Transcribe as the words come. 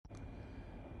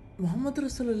मोहम्मद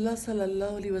रसूलुल्लाह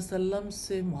सल्लल्लाहु अलैहि वसल्लम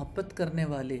से मोहब्बत करने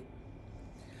वाले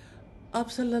आप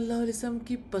सल्लल्लाहु अलैहि वसल्लम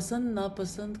की पसंद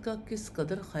नापसंद का किस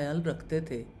कदर ख्याल रखते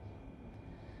थे,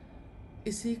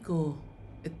 इसी को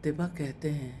इत्तिबा कहते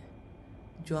हैं।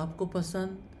 जो आपको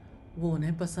पसंद वो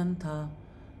उन्हें पसंद था,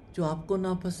 जो आपको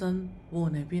नापसंद वो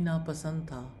उन्हें भी नापसंद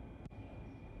था।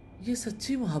 ये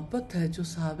सच्ची मोहब्बत है जो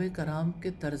सहाबे कराम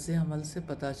के तर्ज अमल से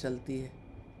पता चलती है।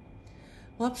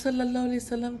 वो आप सल्लल्लाहु अलैहि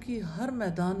वसल्लम की हर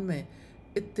मैदान में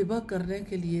इत्तिबा करने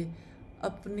के लिए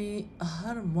अपनी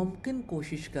हर मुमकिन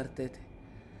कोशिश करते थे।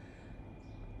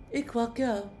 एक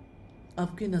वाक़या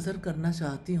आपकी नज़र करना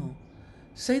चाहती हूँ।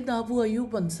 सैयद अबू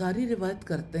अयूब अंसारी रिवायत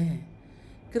करते हैं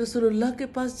कि रसूलुल्लाह के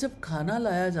पास जब खाना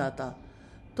लाया जाता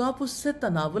तो आप उससे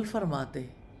तनावुल फरमाते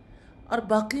और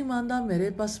बाकी मांदा मेरे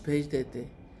पास भेज देते।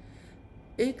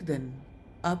 एक दिन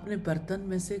आपने बर्तन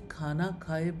में से खाना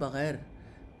खाए बगैर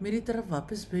मेरी तरफ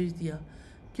वापस भेज दिया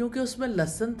क्योंकि उसमें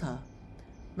लहसुन था।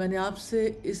 मैंने आपसे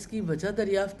इसकी वजह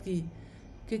दरियाफ्त की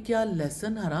कि क्या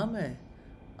लहसुन हराम है।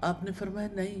 आपने फरमाया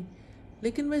नहीं,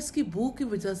 लेकिन मैं इसकी बू की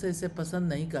वजह से इसे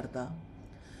पसंद नहीं करता।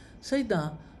 सैयदना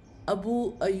अबू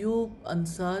अयूब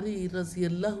अंसारी रज़ी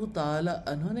अल्लाह ताला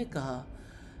अन्हु ने कहा,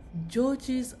 जो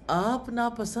चीज़ आप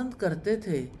नापसंद करते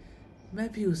थे मैं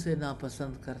भी उसे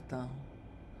नापसंद करता हूँ।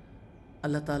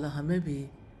 अल्लाह ताला हमें भी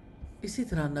इसी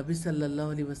तरह नबी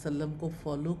सल्लल्लाहु अलैहि वसल्लम को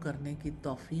फॉलो करने की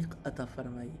तौफीक अता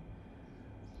फरमाई।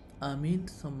 आमीन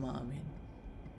सुम्मा आमीन।